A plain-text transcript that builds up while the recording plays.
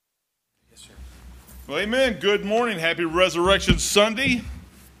Well, amen. Good morning. Happy Resurrection Sunday.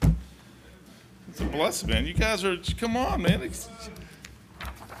 It's a blessing, man. You guys are, come on, man.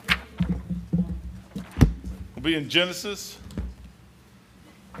 We'll be in Genesis.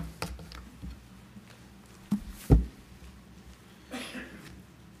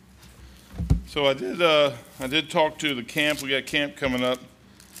 So I did talk to the camp. We got camp coming up,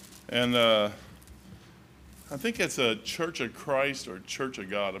 and I think it's a Church of Christ or Church of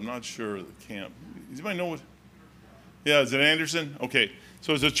God. I'm not sure of the camp. Does anybody know what? Yeah, is it Anderson? Okay,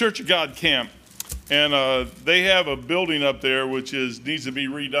 so it's a Church of God camp, and they have a building up there which needs to be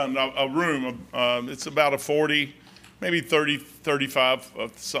redone. A room. It's about a 40, maybe 30,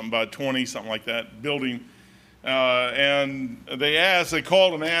 35, something by 20, something like that building. And they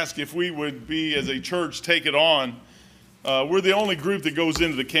called and asked if we would be, as a church, take it on. We're the only group that goes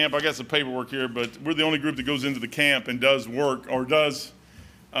into the camp. I got some paperwork here, but we're the only group that goes into the camp and does work, or does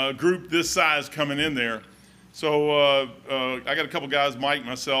a group this size coming in there. So I got a couple guys, Mike,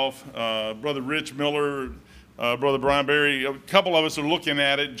 myself, Brother Rich Miller, Brother Brian Berry. A couple of us are looking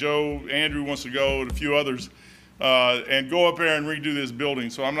at it. Joe, Andrew wants to go, and a few others. And go up there and redo this building.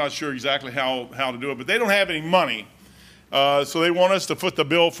 So I'm not sure exactly how to do it, but they don't have any money. So they want us to foot the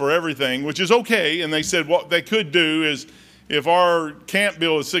bill for everything, which is okay. And they said what they could do is, if our camp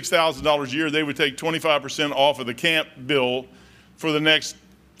bill is $6,000 a year, they would take 25% off of the camp bill for the next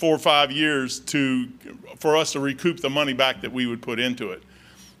 4 or 5 years for us to recoup the money back that we would put into it.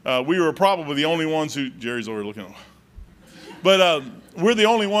 We were probably the only ones who, Jerry's over looking, but we're the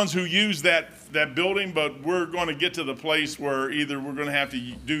only ones who use that building, but we're going to get to the place where either we're going to have to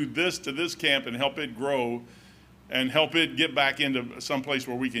do this to this camp and help it grow and help it get back into some place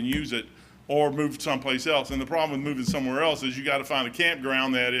where we can use it, or move someplace else. And the problem with moving somewhere else is you got to find a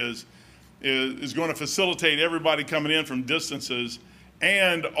campground that is going to facilitate everybody coming in from distances,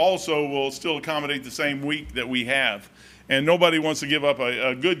 and also will still accommodate the same week that we have. And nobody wants to give up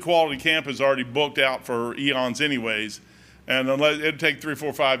a good quality camp is already booked out for eons anyways. And it'd take 3,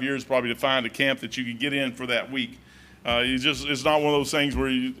 4, 5 years probably to find a camp that you could get in for that week. It's not one of those things where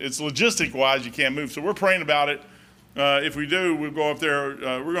it's logistic-wise you can't move. So we're praying about it. If we do, we'll go up there.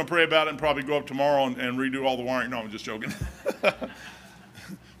 We're going to pray about it and probably go up tomorrow and redo all the wiring. No, I'm just joking.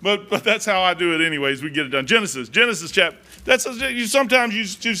 but that's how I do it anyways. We get it done. Genesis chapter. Sometimes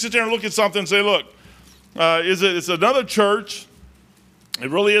you sit there and look at something and say, look, it's another church.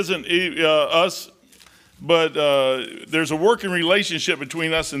 It really isn't us. But there's a working relationship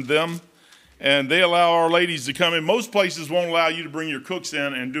between us and them, and they allow our ladies to come in. Most places won't allow you to bring your cooks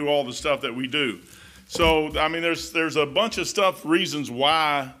in and do all the stuff that we do. So, I mean, there's a bunch of reasons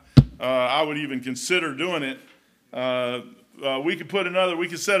why I would even consider doing it. We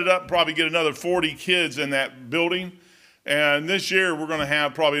could set it up and probably get another 40 kids in that building, and this year we're going to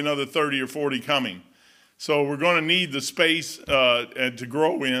have probably another 30 or 40 coming. So we're going to need the space and to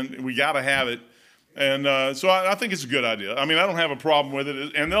grow in. We got to have it. And so I think it's a good idea. I mean, I don't have a problem with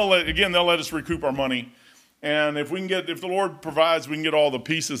it. And they'll let us recoup our money. And if the Lord provides, we can get all the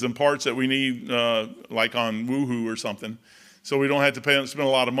pieces and parts that we need, like on Woohoo or something. So we don't have to spend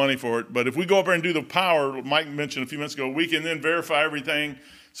a lot of money for it. But if we go up there and do the power, Mike mentioned a few minutes ago, we can then verify everything.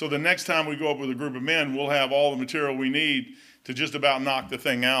 So the next time we go up with a group of men, we'll have all the material we need to just about knock the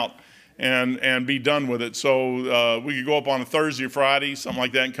thing out and be done with it. So we could go up on a Thursday or Friday, something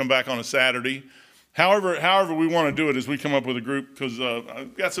like that, and come back on a Saturday. However we want to do it is we come up with a group, because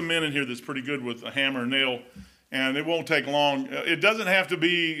I've got some men in here that's pretty good with a hammer and nail, and it won't take long. It doesn't have to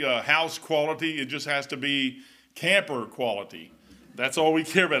be house quality. It just has to be camper quality. That's all we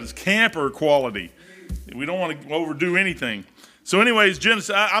care about is camper quality. We don't want to overdo anything. So anyways,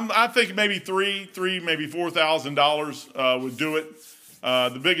 Genesis, I think maybe maybe $4,000 would do it.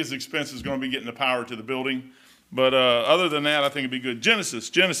 The biggest expense is going to be getting the power to the building. But other than that, I think it'd be good. Genesis.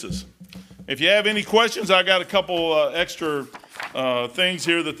 If you have any questions, I got a couple extra things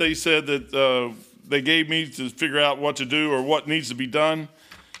here that they said that they gave me to figure out what to do or what needs to be done.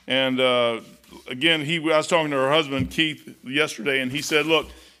 And again, I was talking to her husband, Keith, yesterday, and he said, look,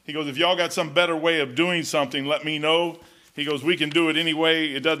 he goes, if y'all got some better way of doing something, let me know. He goes, we can do it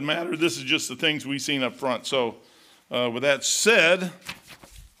anyway. It doesn't matter. This is just the things we've seen up front. So with that said,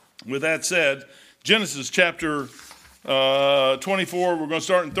 Genesis chapter 24, we're going to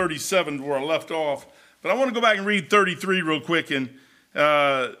start in 37 where I left off. But I want to go back and read 33 real quick. And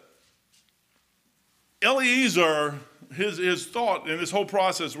Eliezer, his thought in this whole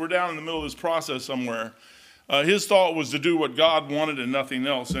process, we're down in the middle of this process somewhere. His thought was to do what God wanted and nothing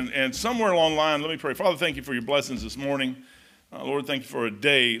else. And somewhere along the line, let me pray. Father, thank you for your blessings this morning. Lord, thank you for a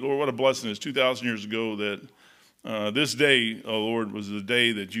day. Lord, what a blessing it is 2,000 years ago that This day, oh Lord, was the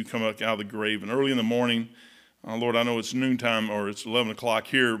day that you come out of the grave. And early in the morning, Lord, I know it's noontime or it's 11 o'clock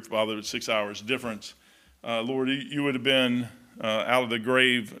here, Father, it's 6 hours difference. Lord, you would have been out of the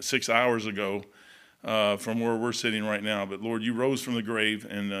grave 6 hours ago from where we're sitting right now. But Lord, you rose from the grave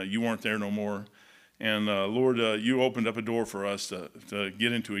and you weren't there no more. And Lord, you opened up a door for us to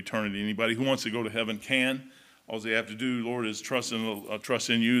get into eternity. Anybody who wants to go to heaven can. All they have to do, Lord, is trust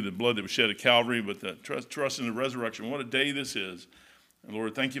in you, the blood that was shed at Calvary, but trust in the resurrection. What a day this is. And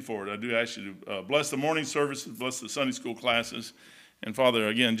Lord, thank you for it. I do ask you to bless the morning services, bless the Sunday school classes. And Father,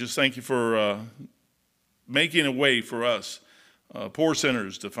 again, just thank you for making a way for us, poor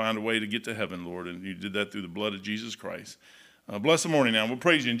sinners, to find a way to get to heaven, Lord. And you did that through the blood of Jesus Christ. Bless the morning now. We'll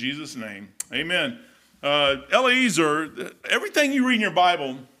praise you in Jesus' name. Amen. Eliezer, everything you read in your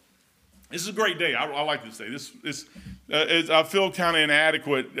Bible, this is a great day. I like this day. I feel kind of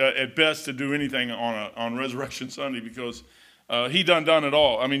inadequate at best to do anything on Resurrection Sunday because he done it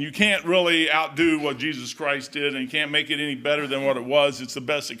all. I mean, you can't really outdo what Jesus Christ did, and you can't make it any better than what it was. It's the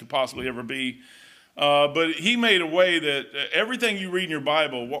best it could possibly ever be. But he made a way that everything you read in your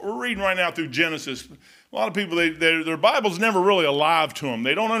Bible, what we're reading right now through Genesis, a lot of people, their Bible's never really alive to them.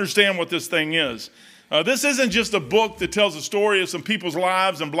 They don't understand what this thing is. This isn't just a book that tells a story of some people's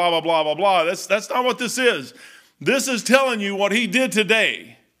lives and blah, blah, blah, blah, blah. That's not what this is. This is telling you what he did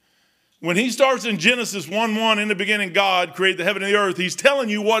today. When he starts in Genesis 1:1, in the beginning God created the heaven and the earth, he's telling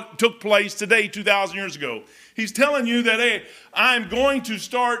you what took place today 2,000 years ago. He's telling you that, hey, I'm going to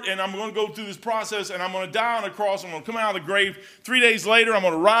start and I'm going to go through this process and I'm going to die on a cross. I'm going to come out of the grave. 3 days later, I'm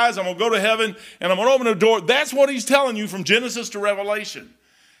going to rise. I'm going to go to heaven and I'm going to open a door. That's what he's telling you from Genesis to Revelation.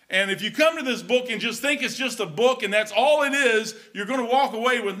 And if you come to this book and just think it's just a book and that's all it is, you're going to walk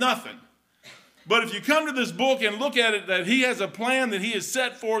away with nothing. But if you come to this book and look at it, that he has a plan that he has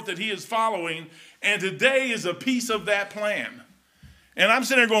set forth that he is following, and today is a piece of that plan. And I'm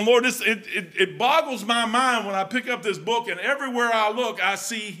sitting there going, Lord, it boggles my mind when I pick up this book and everywhere I look, I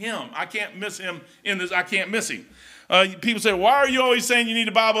see him. I can't miss him in this. I can't miss him. People say, why are you always saying you need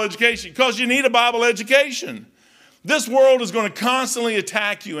a Bible education? Because you need a Bible education. This world is going to constantly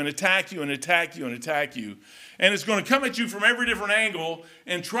attack you and attack you and attack you and attack you. And it's going to come at you from every different angle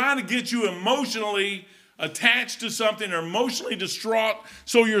and try to get you emotionally attached to something or emotionally distraught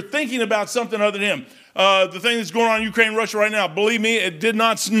so you're thinking about something other than him. The thing that's going on in Ukraine and Russia right now, believe me, it did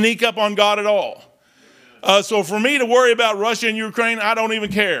not sneak up on God at all. So for me to worry about Russia and Ukraine, I don't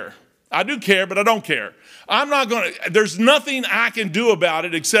even care. I do care, but I don't care. There's nothing I can do about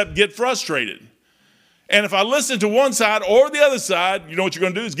it except get frustrated. And if I listen to one side or the other side, you know what you're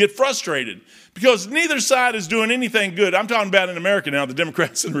going to do is get frustrated. Because neither side is doing anything good. I'm talking about in America now, the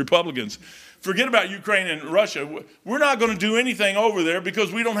Democrats and Republicans. Forget about Ukraine and Russia. We're not going to do anything over there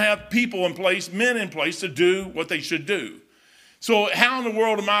because we don't have people in place, men in place to do what they should do. So how in the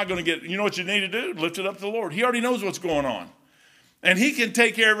world am I going to get, you know what you need to do? Lift it up to the Lord. He already knows what's going on. And he can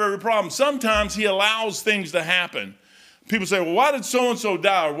take care of every problem. Sometimes he allows things to happen. People say, well, why did so-and-so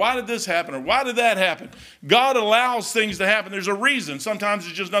die? Or why did this happen? Or why did that happen? God allows things to happen. There's a reason. Sometimes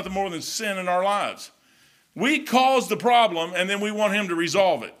it's just nothing more than sin in our lives. We cause the problem, and then we want him to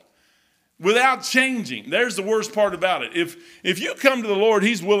resolve it without changing. There's the worst part about it. If you come to the Lord,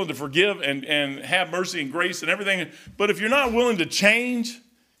 he's willing to forgive and have mercy and grace and everything. But if you're not willing to change,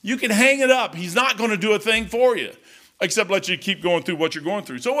 you can hang it up. He's not going to do a thing for you except let you keep going through what you're going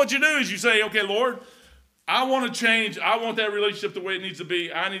through. So what you do is you say, okay, Lord, I want to change. I want that relationship the way it needs to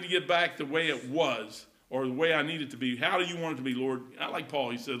be. I need to get back the way it was or the way I need it to be. How do you want it to be, Lord? I like Paul.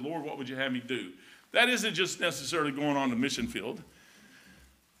 He said, Lord, what would you have me do? That isn't just necessarily going on the mission field.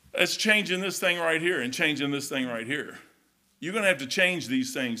 That's changing this thing right here and changing this thing right here. You're going to have to change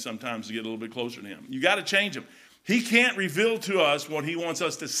these things sometimes to get a little bit closer to him. You got to change them. He can't reveal to us what he wants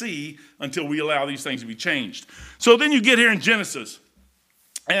us to see until we allow these things to be changed. So then you get here in Genesis.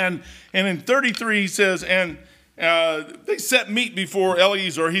 And in 33 he says, and they set meat before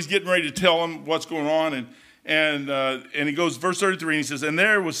Eliezer. He's getting ready to tell him what's going on. And he goes, verse 33, and he says, and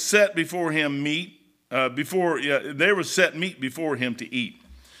there was set before him meat, there was set meat before him to eat.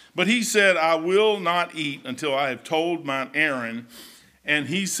 But he said, I will not eat until I have told mine Aaron. And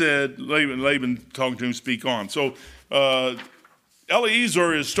he said, Laban talking to him, speak on. So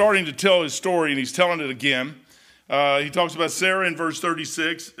Eliezer is starting to tell his story, and he's telling it again. He talks about Sarah in verse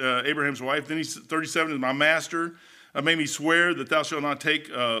 36, Abraham's wife. Then he's 37 is my master made me swear that thou shalt not take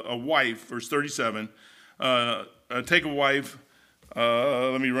a wife. Verse 37, take a wife.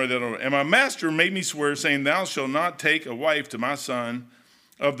 Let me write that over. And my master made me swear, saying, thou shalt not take a wife to my son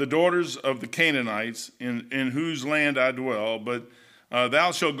of the daughters of the Canaanites in whose land I dwell, but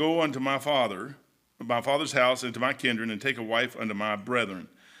thou shalt go unto my father. my father's house and to my kindred, and take a wife unto my brethren,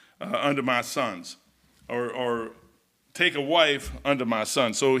 unto my sons, or take a wife unto my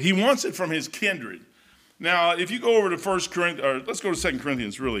son. So he wants it from his kindred. Now, if you go over to 1 Corinthians, or let's go to 2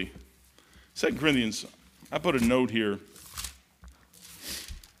 Corinthians, really. 2 Corinthians, I put a note here.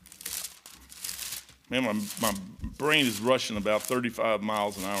 Man, my brain is rushing about 35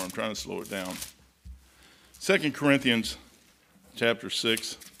 miles an hour. I'm trying to slow it down. 2 Corinthians chapter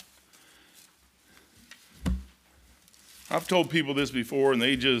 6. I've told people this before, and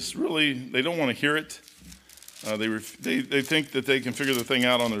they just really, they don't want to hear it. They think that they can figure the thing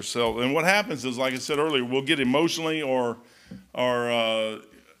out on themselves. And what happens is, like I said earlier, we'll get emotionally or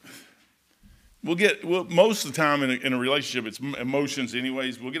most of the time in a relationship, it's emotions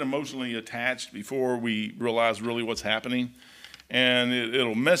anyways. We'll get emotionally attached before we realize really what's happening. And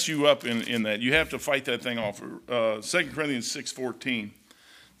it'll mess you up in that. You have to fight that thing off. 2 Corinthians 6:14.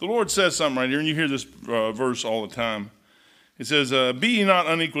 The Lord says something right here, and you hear this verse all the time. It says, be ye not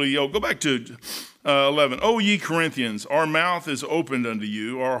unequally yoked. Go back to 11. O ye Corinthians, our mouth is opened unto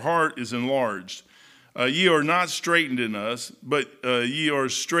you, our heart is enlarged. Ye are not straitened in us, but ye are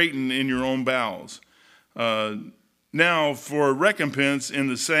straitened in your own bowels. Now for recompense in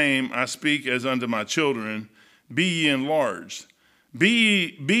the same I speak as unto my children, be ye enlarged.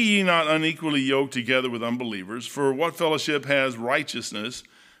 Be ye not unequally yoked together with unbelievers, for what fellowship has righteousness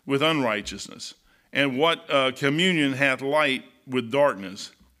with unrighteousness? And what communion hath light with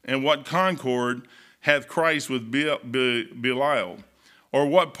darkness? And what concord hath Christ with Belial? Or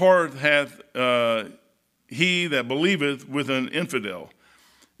what part hath he that believeth with an infidel?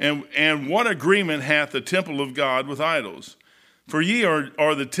 And what agreement hath the temple of God with idols? For ye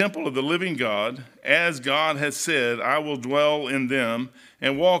are the temple of the living God, as God hath said, I will dwell in them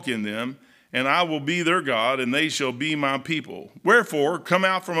and walk in them, and I will be their God, and they shall be my people. Wherefore, come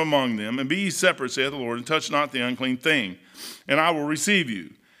out from among them, and be ye separate, saith the Lord, and touch not the unclean thing. And I will receive you,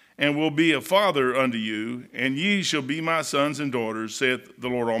 and will be a father unto you, and ye shall be my sons and daughters, saith the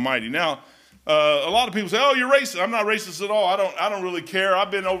Lord Almighty. Now, a lot of people say, oh, you're racist. I'm not racist at all. I don't really care.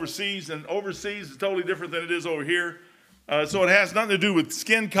 I've been overseas, and overseas is totally different than it is over here. So it has nothing to do with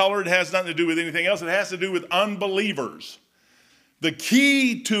skin color. It has nothing to do with anything else. It has to do with unbelievers. The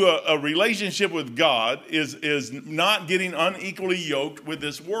key to a relationship with God is not getting unequally yoked with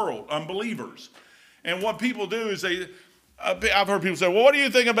this world, unbelievers. And what people do is I've heard people say, well, what do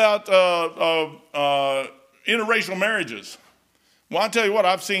you think about interracial marriages? Well, I'll tell you what,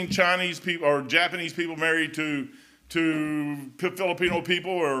 I've seen Chinese people or Japanese people married to Filipino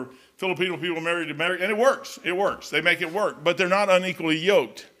people, or Filipino people married to married, and it works. It works. They make it work, but they're not unequally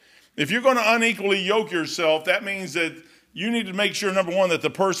yoked. If you're going to unequally yoke yourself, that means that you need to make sure, number one, that the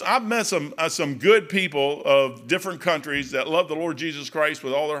person, I've met some good people of different countries that love the Lord Jesus Christ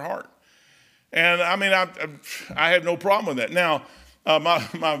with all their heart. And I mean, I have no problem with that. Now,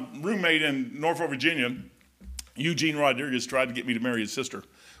 my roommate in Norfolk, Virginia, Eugene Rodriguez, tried to get me to marry his sister,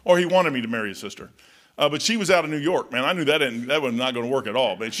 or he wanted me to marry his sister. But she was out of New York, man. I knew that was not going to work at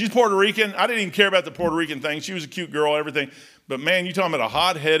all. But she's Puerto Rican. I didn't even care about the Puerto Rican thing. She was a cute girl, everything. But man, you're talking about a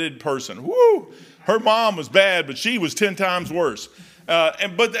hot-headed person. Woo! Her mom was bad, but she was 10 times worse.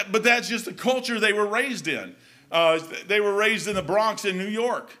 But that's just the culture they were raised in. They were raised in the Bronx in New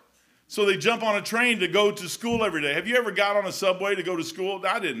York. So they jump on a train to go to school every day. Have you ever got on a subway to go to school?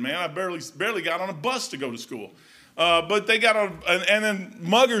 I didn't, man. I barely got on a bus to go to school. But they got on, and then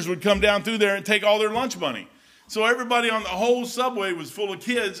muggers would come down through there and take all their lunch money. So everybody on the whole subway was full of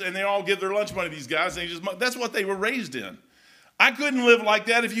kids, and they all give their lunch money to these guys. And that's what they were raised in. I couldn't live like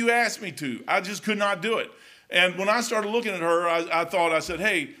that if you asked me to. I just could not do it. And when I started looking at her, I said,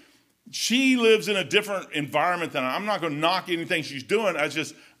 hey, she lives in a different environment than I'm not going to knock anything she's doing.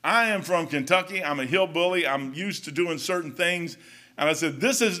 I am from Kentucky. I'm a hillbilly. I'm used to doing certain things. And I said,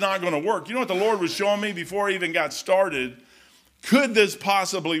 this is not going to work. You know what the Lord was showing me before I even got started? Could this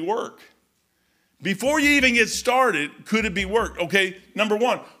possibly work? Before you even get started, could it be work? Okay, number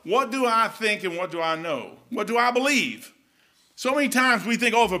one, what do I think and what do I know? What do I believe? So many times we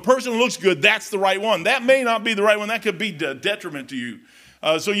think, oh, if a person looks good, that's the right one. That may not be the right one. That could be a detriment to you.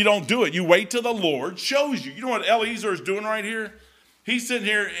 So you don't do it. You wait till the Lord shows you. You know what Eliezer is doing right here? He's sitting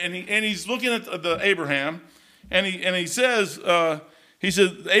here and he's looking at the Abraham, and he says,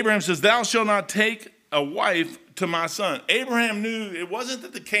 Abraham says, thou shalt not take a wife to my son. Abraham knew it wasn't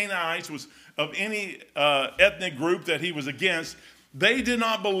that the Canaanites was of any ethnic group that he was against. They did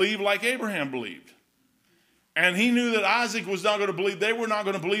not believe like Abraham believed. And he knew that Isaac was not going to believe, they were not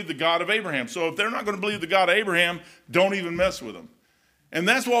going to believe the God of Abraham. So if they're not going to believe the God of Abraham, don't even mess with them. And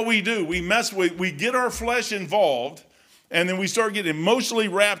that's what we do. We get our flesh involved, And then we start getting emotionally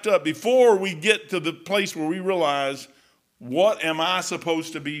wrapped up before we get to the place where we realize, what am I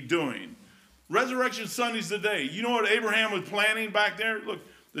supposed to be doing? Resurrection Sunday's the day. You know what Abraham was planning back there? Look,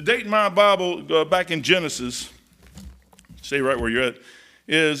 the date in my Bible, back in Genesis, stay right where you're at,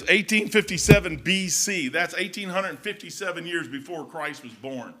 is 1857 BC. That's 1857 years before Christ was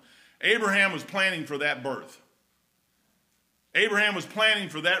born. Abraham was planning for that birth. Abraham was planning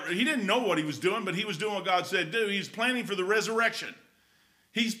for that. He didn't know what he was doing, but he was doing what God said do. He's planning for the resurrection.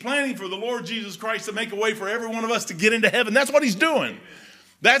 He's planning for the Lord Jesus Christ to make a way for every one of us to get into heaven. That's what he's doing.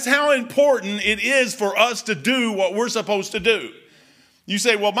 That's how important it is for us to do what we're supposed to do. You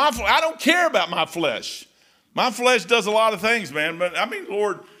say, well, I don't care about my flesh. My flesh does a lot of things, man. But I mean,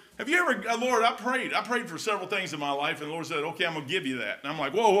 Lord, have you ever, Lord, I prayed for several things in my life, and the Lord said, okay, I'm going to give you that. And I'm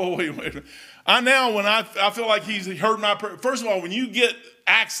like, whoa, wait. When I feel like he's heard my prayer. First of all, when you get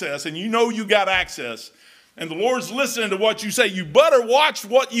access, and you know you got access, and the Lord's listening to what you say, you better watch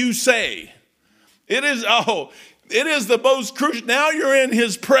what you say. It is the most crucial. Now you're in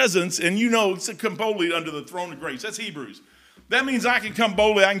his presence, and you know to come boldly under the throne of grace. That's Hebrews. That means I can come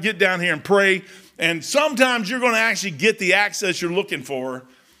boldly. I can get down here and pray. And sometimes you're going to actually get the access you're looking for.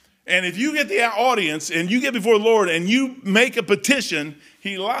 And if you get the audience and you get before the Lord and you make a petition,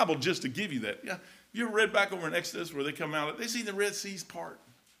 he's liable just to give you that. Yeah, you ever read back over in Exodus where they come out, they see the Red Sea's part.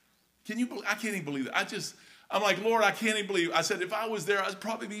 I can't even believe it. I'm like, Lord, I can't even believe it. I said, if I was there, I'd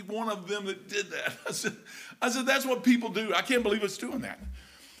probably be one of them that did that. I said, that's what people do. I can't believe it's doing that.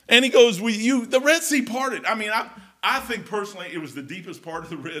 And he goes, the Red Sea parted. I mean, I think personally it was the deepest part of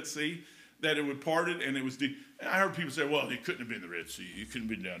the Red Sea that it would parted, and it was deep. And I heard people say, well, it couldn't have been the Red Sea. It couldn't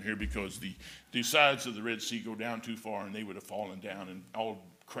have been down here because the sides of the Red Sea go down too far, and they would have fallen down and all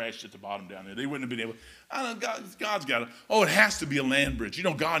crashed at the bottom down there. They wouldn't have been able. I know God's got it. Oh, it has to be a land bridge. You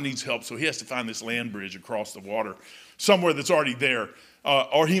know, God needs help, so he has to find this land bridge across the water somewhere that's already there.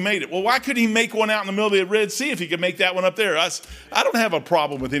 Or he made it. Well, why couldn't he make one out in the middle of the Red Sea if he could make that one up there? I don't have a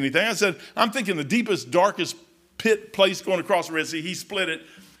problem with anything. I said, I'm thinking the deepest, darkest pit place going across the Red Sea, he split it.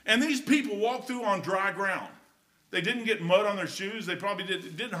 And these people walked through on dry ground. They didn't get mud on their shoes. They probably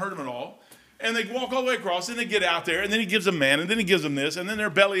it didn't hurt them at all. And they walk all the way across, and they get out there, and then he gives them manna, and then he gives them this, and then they're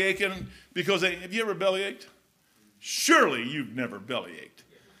belly aching because have you ever belly ached? Surely you've never belly ached.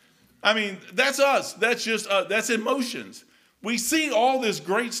 I mean, that's us. That's just that's emotions. We see all this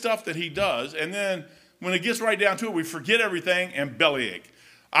great stuff that he does, and then when it gets right down to it, we forget everything and belly ache.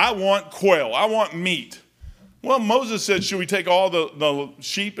 I want quail. I want meat. Well, Moses said, should we take all the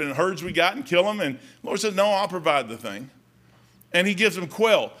sheep and herds we got and kill them? And the Lord said, no, I'll provide the thing. And he gives them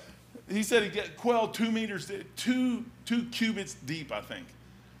quail. He said he get quail 2 meters, two cubits deep, I think.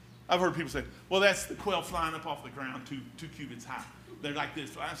 I've heard people say, well, that's the quail flying up off the ground 2 cubits high. They're like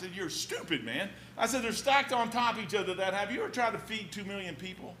this. I said, you're stupid, man. I said, they're stacked on top of each other. Have you ever tried to feed 2 million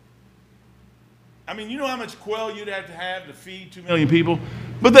people? I mean, you know how much quail you'd have to feed 2 million people?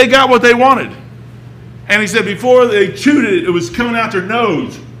 But they got what they wanted. And he said before they chewed it, it was coming out their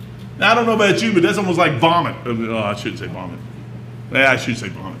nose. Now, I don't know about you, but that's almost like vomit. Oh, I shouldn't say vomit. Yeah, I should say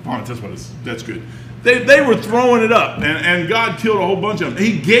vomit. Vomit, that's good. They were throwing it up, and God killed a whole bunch of them.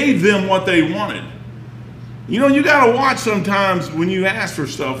 He gave them what they wanted. You know, you got to watch sometimes when you ask for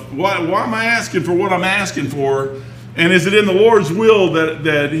stuff. Why am I asking for what I'm asking for? And is it in the Lord's will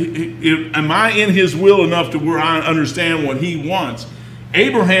am I in his will enough to where I understand what he wants?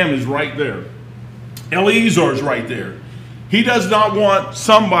 Abraham is right there. Eliezer is right there. He does not want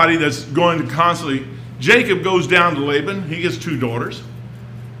somebody that's going to constantly. Jacob goes down to Laban. He gets 2 daughters.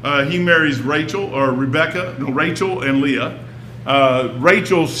 He marries Rachel and Leah.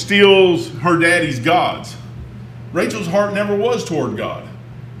 Rachel steals her daddy's gods. Rachel's heart never was toward God.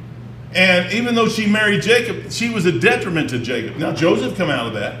 And even though she married Jacob, she was a detriment to Jacob. Now, Joseph come out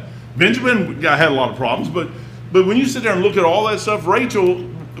of that. Benjamin had a lot of problems, but when you sit there and look at all that stuff, Rachel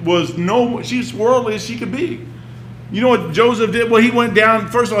she's worldly as she could be. You know what Joseph did? Well, he went down,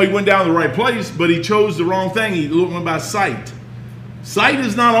 first of all, he went down the right place, but he chose the wrong thing. He went by sight. Sight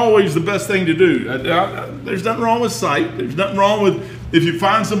is not always the best thing to do. There's nothing wrong with sight. There's nothing wrong with, if you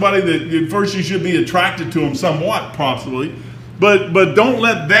find somebody that first you should be attracted to them somewhat, possibly, but don't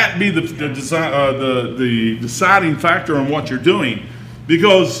let that be the deciding factor on what you're doing,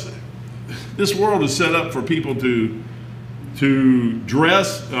 because this world is set up for people to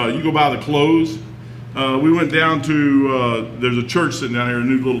dress. You go by the clothes. We went down to, there's a church sitting down here, a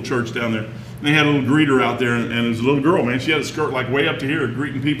new little church down there. And they had a little greeter out there, and there was a little girl, man. She had a skirt like way up to here,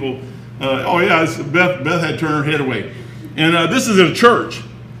 greeting people. Beth had turned her head away. And this is in a church.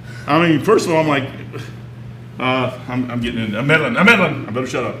 I mean, first of all, I'm like, I'm getting in. I'm meddling. I better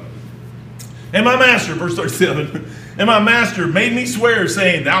shut up. And my master, verse 37, and my master made me swear,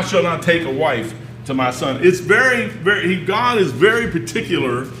 saying, thou shalt not take a wife to my son. It's God is very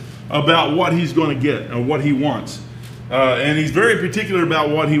particular about what he's going to get and what he wants. And he's very particular about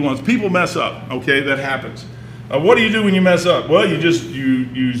what he wants. People mess up, okay? That happens. What do you do when you mess up? Well,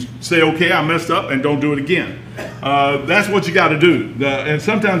 you say, okay, I messed up, and don't do it again. That's what you got to do. And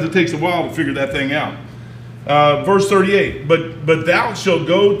sometimes it takes a while to figure that thing out. Verse 38, but thou shalt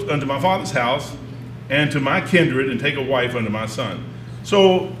go unto my father's house and to my kindred and take a wife unto my son.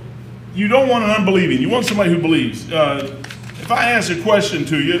 So you don't want an unbelieving. You want somebody who believes. If I ask a question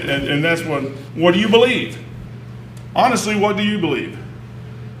to you, and that's what do you believe? Honestly, what do you believe?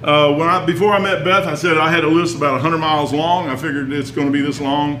 Before I met Beth, I said I had a list about 100 miles long. I figured it's going to be this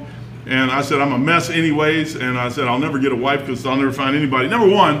long. And I said, I'm a mess anyways. And I said, I'll never get a wife because I'll never find anybody. Number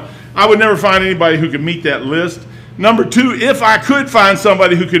one, I would never find anybody who could meet that list. Number two, if I could find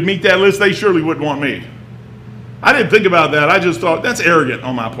somebody who could meet that list, they surely wouldn't want me. I didn't think about that. I just thought, that's arrogant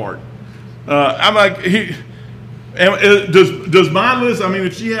on my part. I'm like, does my list, I mean,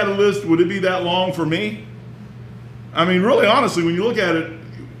 if she had a list, would it be that long for me? I mean, really, honestly, when you look at it,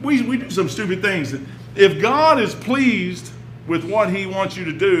 we do some stupid things. If God is pleased with what he wants you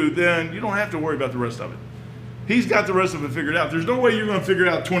to do, then you don't have to worry about the rest of it. He's got the rest of it figured out. There's no way you're going to figure it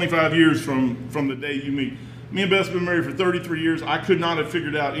out 25 years from the day you meet. Me and Beth's been married for 33 years. I could not have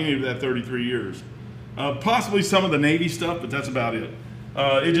figured out any of that 33 years. Possibly some of the Navy stuff, but that's about it.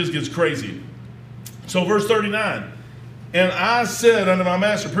 It just gets crazy. So verse 39, and I said unto my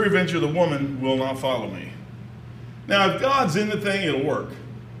master, peradventure the woman will not follow me. Now, if God's in the thing, it'll work.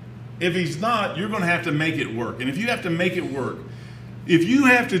 If he's not, you're going to have to make it work. And if you have to make it work, if you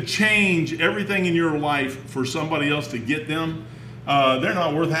have to change everything in your life for somebody else to get them, they're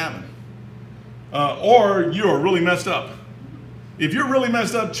not worth having. Or you're really messed up. If you're really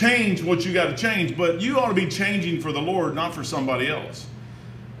messed up, change what you got to change. But you ought to be changing for the Lord, not for somebody else.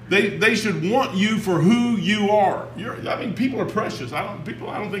 They should want you for who you are. People are precious. I don't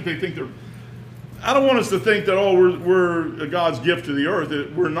think they think they're. I don't want us to think that, we're God's gift to the earth.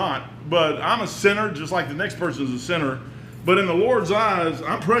 We're not. But I'm a sinner, just like the next person is a sinner. But in the Lord's eyes,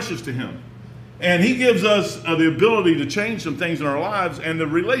 I'm precious to him. And he gives us the ability to change some things in our lives. And the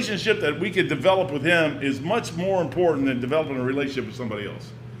relationship that we could develop with him is much more important than developing a relationship with somebody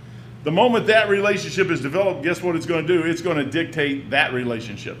else. The moment that relationship is developed, guess what it's going to do? It's going to dictate that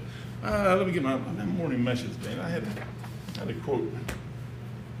relationship. Let me get my morning message, man. I had a quote.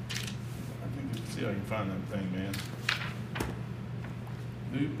 See how I can find that thing, man.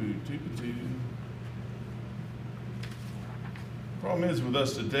 Problem is with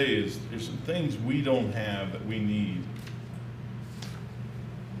us today is there's some things we don't have that we need.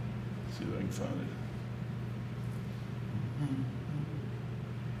 Let's see if I can find it.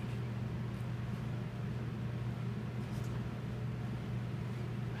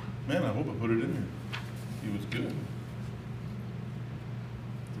 Man, I hope I put it in here. It was good.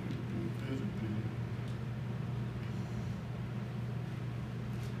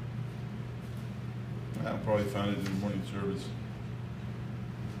 I'll probably find it in the morning service.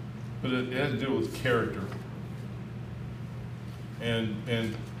 But it has to do with character.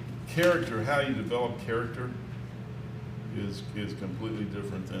 And character, how you develop character is completely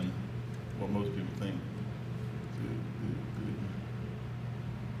different than what most people think.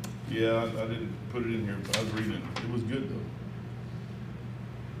 Yeah, I didn't put it in here, but I was reading it. It was good though.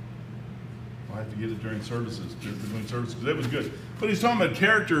 I'll have to get it during services, because it was good. But he's talking about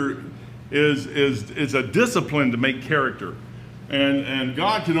character is a discipline to make character. And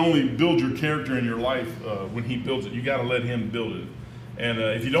God can only build your character in your life when he builds it. You got to let him build it. And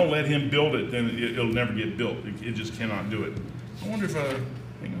if you don't let him build it, then it'll never get built. It just cannot do it. I wonder if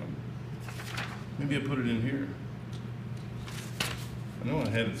hang on. Maybe I put it in here. I know I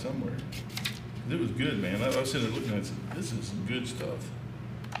had it somewhere. It was good, man. I was sitting there looking at it and said, this is some good stuff.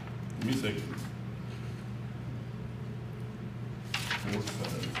 Give me a second. 4,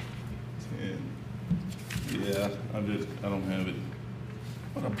 5, 10. Yeah, I don't have it.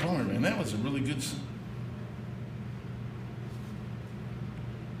 What a bummer, man. That was a really good.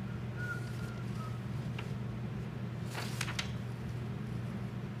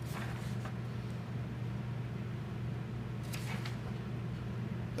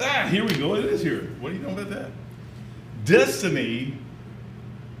 Here we go. It is here. What do you know about that? Destiny.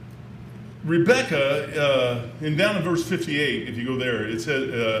 Rebecca, and down in verse 58, if you go there, it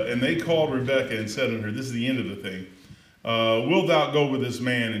says, and they called Rebecca and said unto her, this is the end of the thing, wilt thou go with this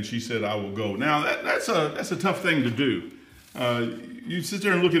man? And she said, I will go. Now, that's a tough thing to do. You sit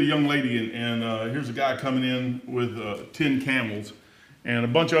there and look at a young lady, and here's a guy coming in with 10 camels, and a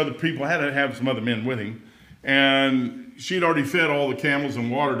bunch of other people, had to have some other men with him. And she'd already fed all the camels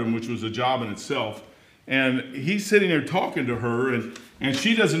and watered them, which was a job in itself. And he's sitting there talking to her, and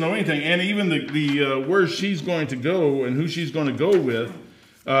she doesn't know anything. And even the where she's going to go and who she's going to go with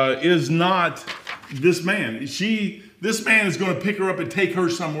is not this man. This man is going to pick her up and take her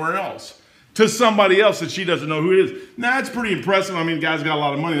somewhere else, to somebody else that she doesn't know who it is. Now, that's pretty impressive. I mean, the guy's got a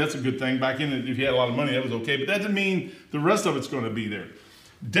lot of money. That's a good thing. Back in, if he had a lot of money, that was okay. But that doesn't mean the rest of it's going to be there.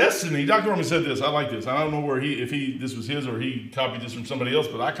 Destiny, Dr. Ruttman said this. I like this. I don't know where if this was his or he copied this from somebody else,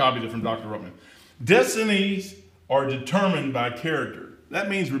 but I copied it from Dr. Ruttman. Destinies are determined by character. That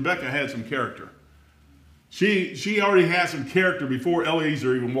means Rebecca had some character. She already had some character before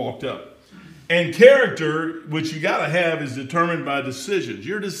Eliezer even walked up. And character, which you got to have, is determined by decisions.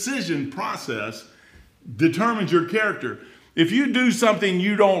 Your decision process determines your character. If you do something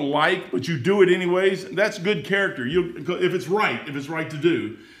you don't like, but you do it anyways, that's good character. If it's right to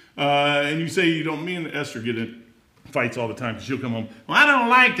do. And you say you don't, me and Esther get in fights all the time because she'll come home, well, I don't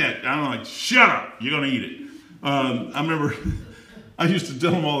like that. I'm like, shut up, you're going to eat it. I remember I used to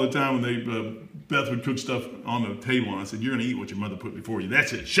tell them all the time when Beth would cook stuff on the table, and I said, you're going to eat what your mother put before you.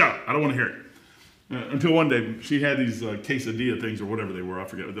 That's it, shut up, I don't want to hear it. Until one day, she had these quesadilla things or whatever they were. I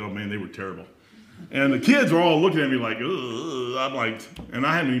forget. Oh, man, they were terrible. And the kids were all looking at me like, ugh. I'm like, and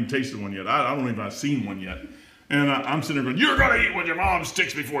I haven't even tasted one yet. I don't even have seen one yet. And I'm sitting there going, you're going to eat what your mom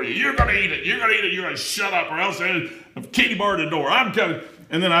sticks before you. You're going to eat it. You're going to eat it. You're going to shut up or else Katie barred the door. I'm coming.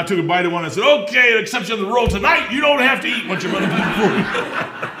 And then I took a bite of one and I said, okay, exception of the rule tonight, you don't have to eat what your mother did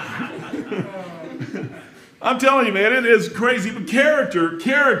before you. I'm telling you, man, it is crazy. But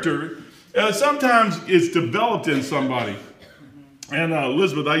character, sometimes it's developed in somebody. And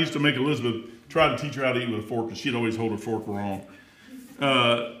Elizabeth, I used to make Elizabeth try to teach her how to eat with a fork because she'd always hold her fork wrong.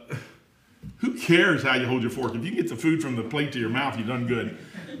 Who cares how you hold your fork? If you get the food from the plate to your mouth, you've done good.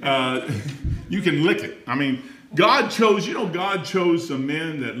 You can lick it. I mean, God chose some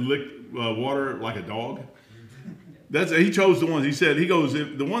men that lick water like a dog. He chose the ones. He goes,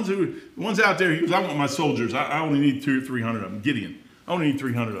 the ones out there, he goes, I want my soldiers. I only need 200 or 300 of them. Gideon, I only need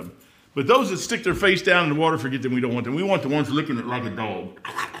 300 of them. But those that stick their face down in the water, forget them. We don't want them. We want the ones licking it like a dog.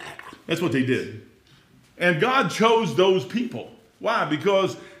 That's what they did. And God chose those people. Why?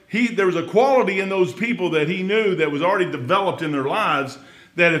 Because there was a quality in those people that he knew that was already developed in their lives,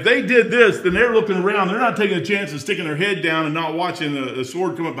 that if they did this, then they're looking around. They're not taking a chance of sticking their head down and not watching a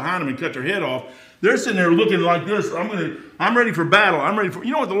sword come up behind them and cut their head off. They're sitting there looking like this. I'm ready for battle.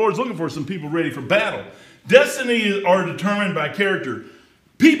 You know what the Lord's looking for? Some people ready for battle. Destiny are determined by character.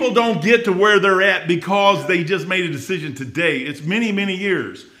 People don't get to where they're at because they just made a decision today. It's many, many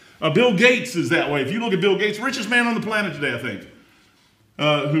years. Bill Gates is that way. If you look at Bill Gates, richest man on the planet today, I think.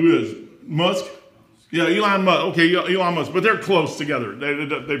 Who is? Musk? Yeah, Elon Musk. Okay, Elon Musk. But they're close together.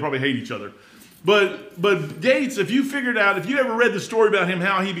 They probably hate each other. But Gates, if you ever read the story about him,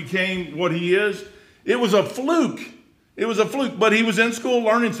 how he became what he is, it was a fluke. It was a fluke. But he was in school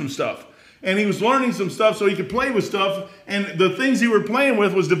learning some stuff. And he was learning some stuff so he could play with stuff. And the things he were playing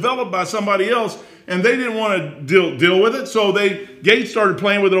with was developed by somebody else. And they didn't want to deal with it. So Gates started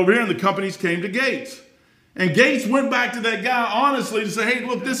playing with it over here, and the companies came to Gates. And Gates went back to that guy honestly to say, hey,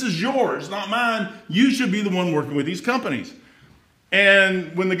 look, this is yours, not mine. You should be the one working with these companies.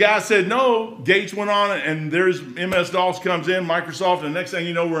 And when the guy said no, Gates went on, and there's MS-DOS comes in, Microsoft, and the next thing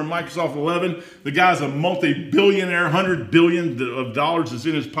you know, we're in Microsoft 11. The guy's a multi-billionaire, $100 billion of dollars is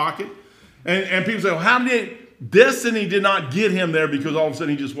in his pocket. And people say, well, Destiny did not get him there because all of a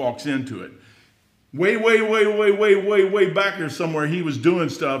sudden he just walks into it. Way back there somewhere, he was doing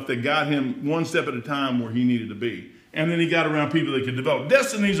stuff that got him one step at a time where he needed to be. And then he got around people that could develop.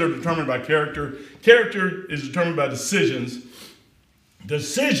 Destinies are determined by character. Character is determined by decisions.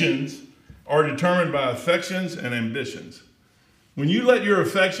 Decisions are determined by affections and ambitions. When you let your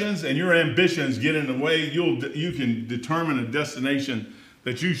affections and your ambitions get in the way, you can determine a destination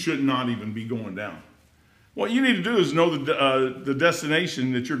that you should not even be going down. What you need to do is know the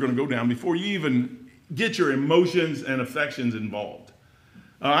destination that you're going to go down before you even get your emotions and affections involved.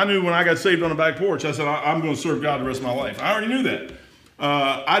 I knew when I got saved on the back porch, I said, I'm going to serve God the rest of my life. I already knew that.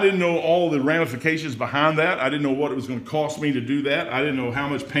 I didn't know all the ramifications behind that. I didn't know what it was going to cost me to do that. I didn't know how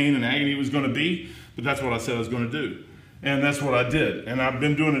much pain and agony it was going to be, but that's what I said I was going to do. And that's what I did. And I've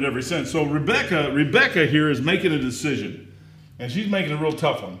been doing it ever since. So Rebecca here is making a decision. And she's making a real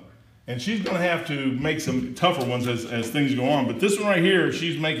tough one. And she's going to have to make some tougher ones as things go on. But this one right here,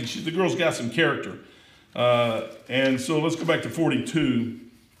 the girl's got some character. And so let's go back to 42.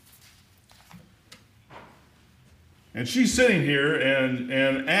 And she's sitting here, and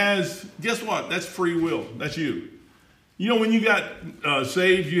guess what? That's free will. That's you. You know, when you got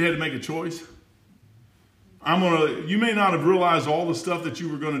saved, you had to make a choice. You may not have realized all the stuff that you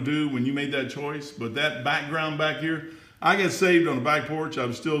were going to do when you made that choice, but that background back here, I got saved on the back porch. I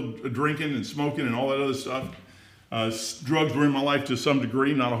was still drinking and smoking and all that other stuff. Drugs were in my life to some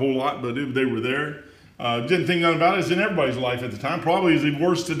degree, not a whole lot, but they were there. Didn't think nothing about it. It's in everybody's life at the time. Probably is even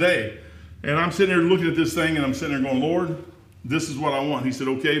worse today. And I'm sitting there looking at this thing, and I'm sitting there going, Lord, this is what I want. He said,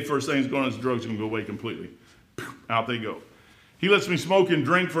 okay, first thing's going on is drugs are going to go away completely. Out they go. He lets me smoke and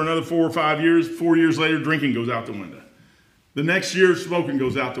drink for another 4 or 5 years. 4 years later, drinking goes out the window. The next year, smoking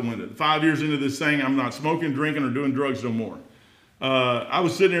goes out the window. 5 years into this thing, I'm not smoking, drinking, or doing drugs no more. I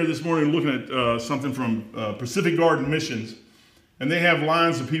was sitting here this morning looking at something from Pacific Garden Missions, and they have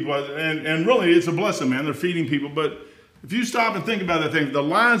lines of people, and really it's a blessing, man. They're feeding people, but if you stop and think about that thing, the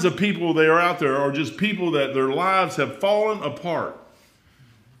lines of people that are out there are just people that their lives have fallen apart.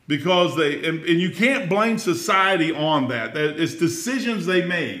 Because and you can't blame society on that. It's decisions they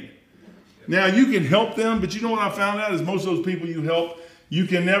made. Now, you can help them, but you know what I found out is most of those people you help, you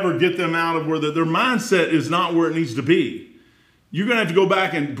can never get them out of where their mindset is not where it needs to be. You're going to have to go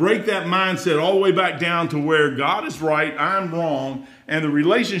back and break that mindset all the way back down to where God is right, I'm wrong, and the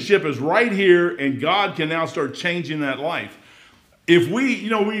relationship is right here, and God can now start changing that life. If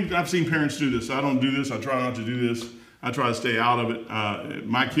I've seen parents do this. I don't do this. I try not to do this. I try to stay out of it.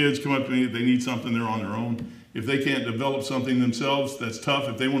 My kids come up to me, if they need something, they're on their own. If they can't develop something themselves, that's tough.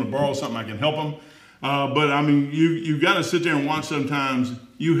 If they want to borrow something, I can help them. But I mean, you got to sit there and watch sometimes.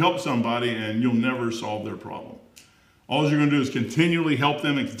 You help somebody and you'll never solve their problem. All you're going to do is continually help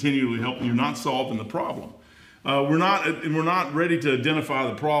them and continually help them. You're not solving the problem. We're not ready to identify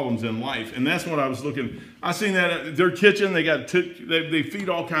the problems in life. And that's what I was looking. I seen that at their kitchen. They feed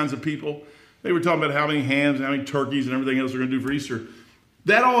all kinds of people. They were talking about how many hams, how many turkeys, and everything else they're going to do for Easter.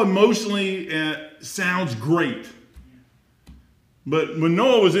 That all emotionally sounds great. But when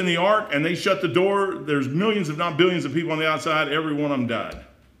Noah was in the ark and they shut the door, there's millions, if not billions, of people on the outside. Every one of them died.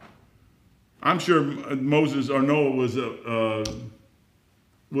 I'm sure Moses or Noah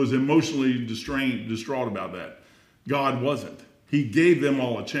was emotionally distraught about that. God wasn't. He gave them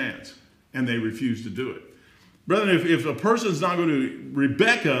all a chance, and they refused to do it. Brethren, if a person's not going to,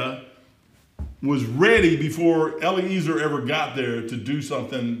 Rebecca was ready before Eliezer ever got there to do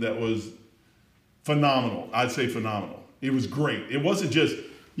something that was phenomenal. I'd say phenomenal. It was great. It wasn't just,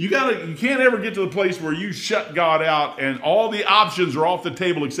 you can't ever get to the place where you shut God out and all the options are off the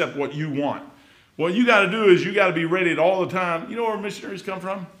table except what you want. What you got to do is you got to be ready all the time. You know where missionaries come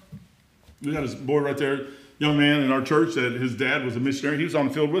from? We got this boy right there, young man in our church that his dad was a missionary. He was on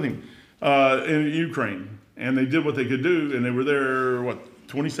the field with him in Ukraine. And they did what they could do, and they were there,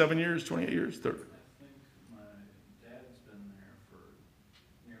 27 years, 28 years? 30. I think my dad's been there for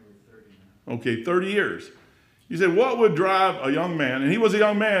nearly 30 now. Okay, 30 years. You said, what would drive a young man, and he was a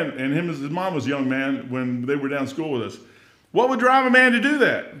young man, and his mom was a young man when they were down school with us. What would drive a man to do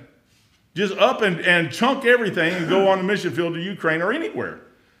that? Just up and chunk everything and go on the mission field to Ukraine or anywhere.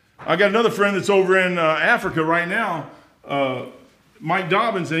 I got another friend that's over in Africa right now, Mike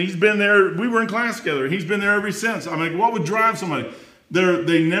Dobbins, and he's been there. We were in class together. He's been there ever since. I mean, what would drive somebody?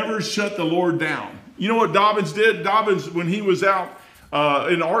 They never shut the Lord down. You know what Dobbins did? Dobbins, when he was out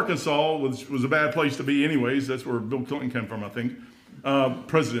in Arkansas, which was a bad place to be anyways. That's where Bill Clinton came from, I think.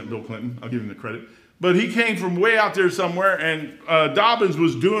 President Bill Clinton. I'll give him the credit. But he came from way out there somewhere, and Dobbins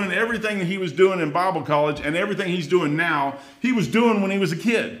was doing everything that he was doing in Bible college and everything he's doing now, he was doing when he was a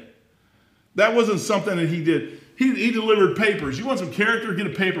kid. That wasn't something that he did. He delivered papers. You want some character? Get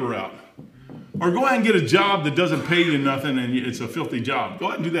a paper route. Or go out and get a job that doesn't pay you nothing and it's a filthy job. Go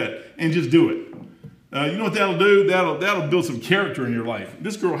out and do that and just do it. You know what that'll do? That'll build some character in your life.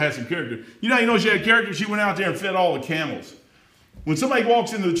 This girl has some character. You know she had character? She went out there and fed all the camels. When somebody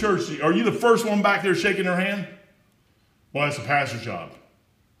walks into the church, are you the first one back there shaking their hand? Well, that's a pastor's job.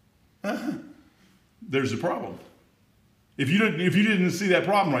 There's the problem. If you didn't see that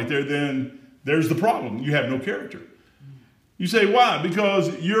problem right there, then there's the problem. You have no character. You say, why?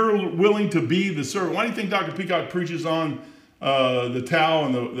 Because you're willing to be the servant. Why do you think Dr. Peacock preaches on the towel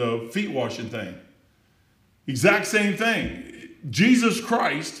and the feet washing thing? Exact same thing. Jesus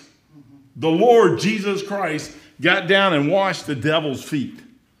Christ, the Lord Jesus Christ, got down and washed the devil's feet.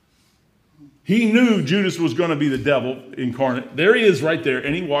 He knew Judas was going to be the devil incarnate. There he is right there,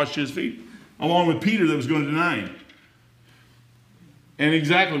 and he washed his feet, along with Peter that was going to deny him. And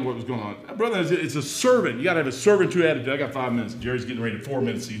exactly what was going on. Brother, it's a servant. You got to have a servant to attitude. I got 5 minutes. Jerry's getting ready to 4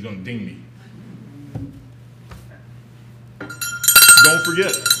 minutes, so he's going to ding me. Don't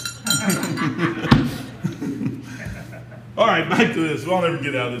forget. All right, back to this. I'll never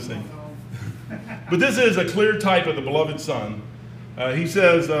get out of this thing. But this is a clear type of the beloved son. He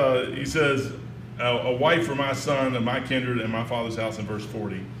says, a wife for my son and my kindred and my father's house in verse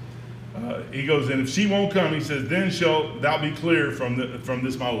 40. He goes, and if she won't come, he says, then shall thou be clear from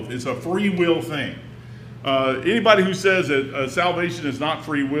this my oath. It's a free will thing. Anybody who says that salvation is not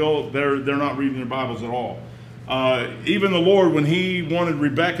free will, they're not reading their Bibles at all. Even the Lord, when he wanted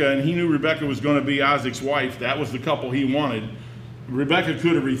Rebekah, and he knew Rebekah was going to be Isaac's wife, that was the couple he wanted. Rebekah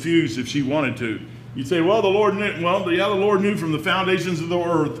could have refused if she wanted to. You'd say, well, the Lord knew. Well, yeah, the Lord knew from the foundations of the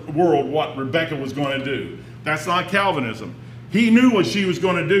world what Rebekah was going to do. That's not Calvinism. He knew what she was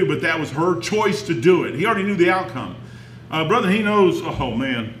going to do, but that was her choice to do it. He already knew the outcome. Brother, he knows. Oh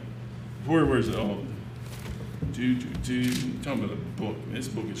man, where is it? Oh, talking about a book. This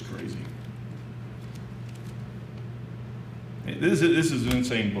book is crazy. This is an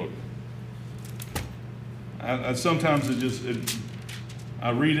insane book. I sometimes I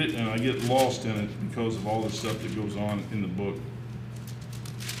read it and I get lost in it because of all the stuff that goes on in the book.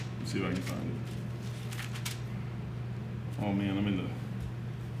 Let's see if I can find it. Oh man,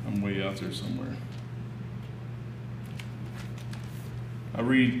 I'm way out there somewhere. I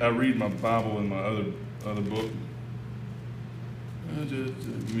read my Bible in my other book.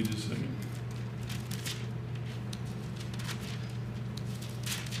 Give me just a second.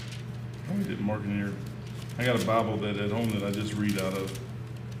 I didn't mark in here. I got a Bible that at home that I just read out of.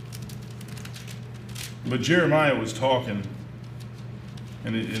 But Jeremiah was talking,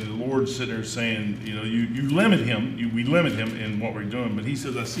 and the Lord's sitting there saying, you know, you limit him. We limit him in what we're doing. But he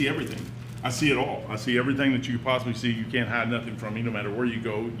says, I see everything. I see it all. I see everything that you could possibly see. You can't hide nothing from me. No matter where you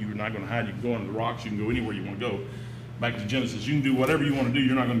go, you're not going to hide. You can go into the rocks. You can go anywhere you want to go. Back to Genesis. You can do whatever you want to do.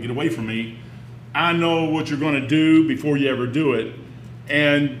 You're not going to get away from me. I know what you're going to do before you ever do it.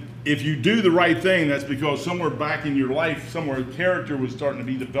 And if you do the right thing, that's because somewhere back in your life, somewhere character was starting to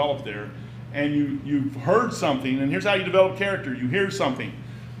be developed there. And you've heard something, and here's how you develop character. You hear something.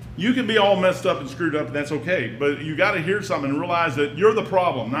 You can be all messed up and screwed up, and that's okay. But you got to hear something and realize that you're the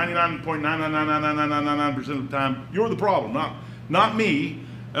problem. 99.9999999% of the time, you're the problem, not me.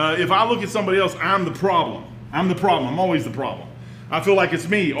 If I look at somebody else, I'm the problem. I'm the problem. I'm always the problem. I feel like it's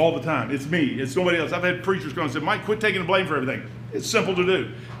me all the time. It's me. It's somebody else. I've had preachers come and say, Mike, quit taking the blame for everything. It's simple to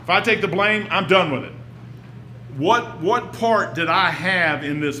do. If I take the blame, I'm done with it. What part did I have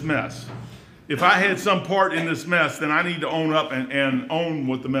in this mess? If I had some part in this mess, then I need to own up and own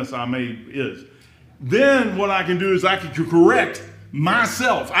what the mess I made is. Then what I can do is I can correct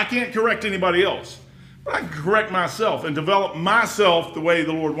myself. I can't correct anybody else, but I can correct myself and develop myself the way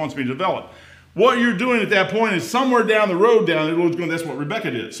the Lord wants me to develop. What you're doing at that point is somewhere down the road, that's what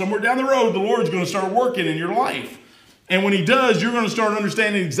Rebekah did. Somewhere down the road, the Lord's going to start working in your life. And when he does, you're going to start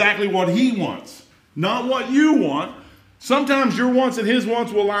understanding exactly what he wants, not what you want. Sometimes your wants and his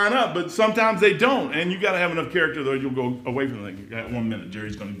wants will line up, but sometimes they don't. And you got to have enough character that you'll go away from the thing. You got 1 minute.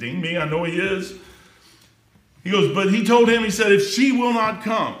 Jerry's going to ding me. I know he is. He goes, but he told him, he said, if she will not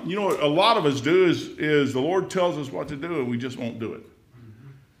come. You know what a lot of us do is the Lord tells us what to do and we just won't do it.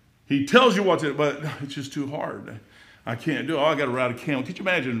 He tells you what to do, but it's just too hard. I can't do it. Oh, I got to ride a camel. Could you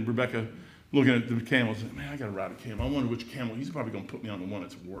imagine Rebekah looking at the camel and saying, man, I got to ride a camel. I wonder which camel. He's probably going to put me on the one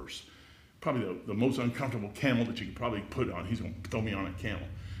that's worse. Probably the most uncomfortable camel that you could probably put on. He's going to throw me on a camel.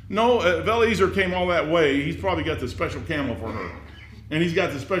 No, if Eliezer came all that way, he's probably got the special camel for her. And he's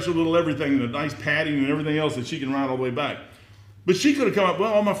got the special little everything, the nice padding and everything else that she can ride all the way back. But she could have come up,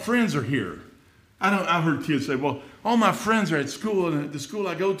 well, all my friends are here. I've heard kids say, well, all my friends are at school and at the school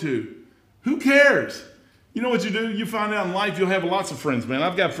I go to. Who cares? You know what you do? You find out in life you'll have lots of friends, man.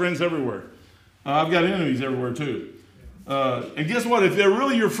 I've got friends everywhere. I've got enemies everywhere too. And guess what? If they're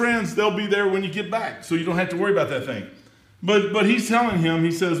really your friends, they'll be there when you get back. So you don't have to worry about that thing. But he's telling him,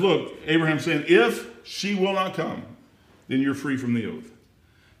 he says, look, Abraham's saying, if she will not come, then you're free from the oath.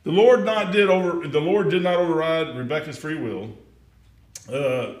 The Lord did not override Rebekah's free will.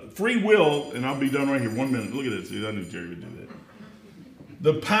 Free will, and I'll be done right here. 1 minute. Look at this. I knew Jerry would do that.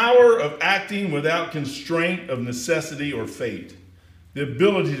 The power of acting without constraint of necessity or fate. The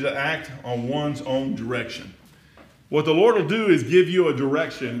ability to act on one's own direction. What the Lord will do is give you a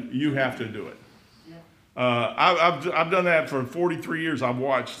direction. You have to do it. I've done that for 43 years. I've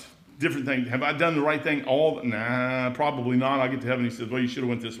watched different things. Have I done the right thing? Nah, probably not. I get to heaven. He says, well, you should have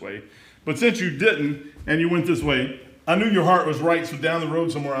went this way. But since you didn't and you went this way, I knew your heart was right. So down the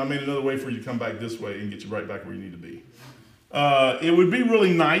road somewhere, I made another way for you to come back this way and get you right back where you need to be. It would be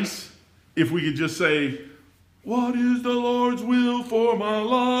really nice if we could just say, what is the Lord's will for my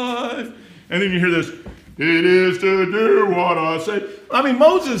life? And then you hear this, it is to do what I say. I mean,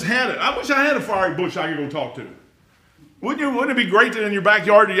 Moses had it. I wish I had a fiery bush I could go talk to. Wouldn't it be great that in your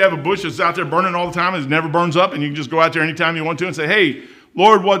backyard you have a bush that's out there burning all the time and it never burns up, and you can just go out there anytime you want to and say, hey,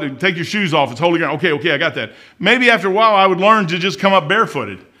 Lord, what? Take your shoes off. It's holy ground. Okay, I got that. Maybe after a while I would learn to just come up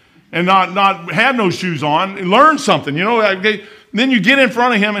barefooted and not have no shoes on and learn something. Okay? Then you get in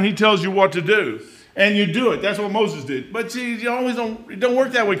front of him and he tells you what to do. And you do it. That's what Moses did. But see, it don't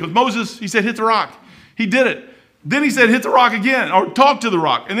work that way, because Moses, he said, hit the rock. He did it. Then he said, hit the rock again, or talk to the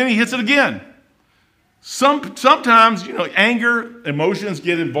rock. And then he hits it again. Sometimes, anger, emotions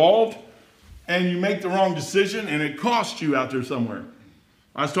get involved, and you make the wrong decision, and it costs you out there somewhere.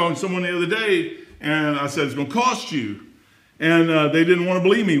 I was talking to someone the other day, and I said, it's going to cost you. And they didn't want to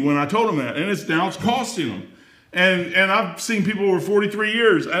believe me when I told them that. And now it's costing them. And I've seen people over 43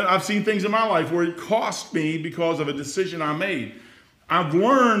 years. I've seen things in my life where it cost me because of a decision I made. I've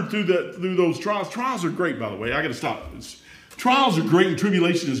learned through those trials. Trials are great, by the way. I got to stop. Trials are great, and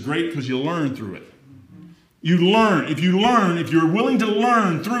tribulation is great because you learn through it. You learn. If you're willing to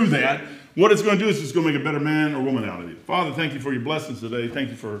learn through that, what it's going to do is it's going to make a better man or woman out of you. Father, thank you for your blessings today. Thank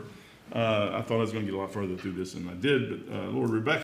you for, I thought I was going to get a lot further through this than I did, but Lord, Rebecca